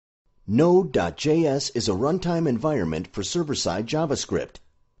Node.js is a runtime environment for server-side JavaScript.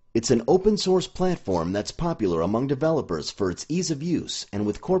 It's an open-source platform that's popular among developers for its ease of use and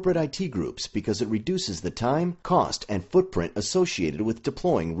with corporate IT groups because it reduces the time, cost, and footprint associated with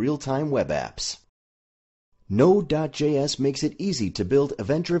deploying real-time web apps. Node.js makes it easy to build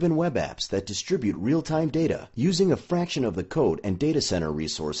event-driven web apps that distribute real-time data using a fraction of the code and data center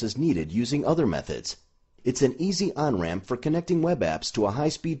resources needed using other methods. It's an easy on-ramp for connecting web apps to a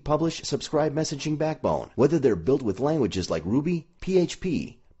high-speed publish-subscribe messaging backbone, whether they're built with languages like Ruby,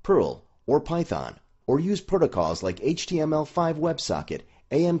 PHP, Perl, or Python, or use protocols like HTML5 WebSocket,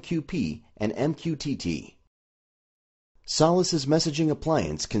 AMQP, and MQTT. Solace's messaging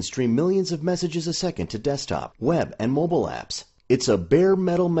appliance can stream millions of messages a second to desktop, web, and mobile apps. It's a bare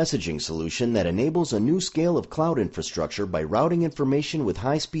metal messaging solution that enables a new scale of cloud infrastructure by routing information with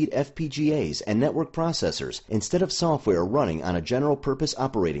high-speed FPGAs and network processors instead of software running on a general-purpose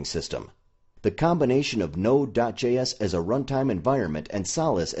operating system. The combination of Node.js as a runtime environment and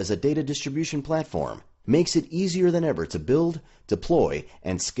Solace as a data distribution platform makes it easier than ever to build, deploy,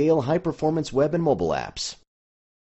 and scale high-performance web and mobile apps.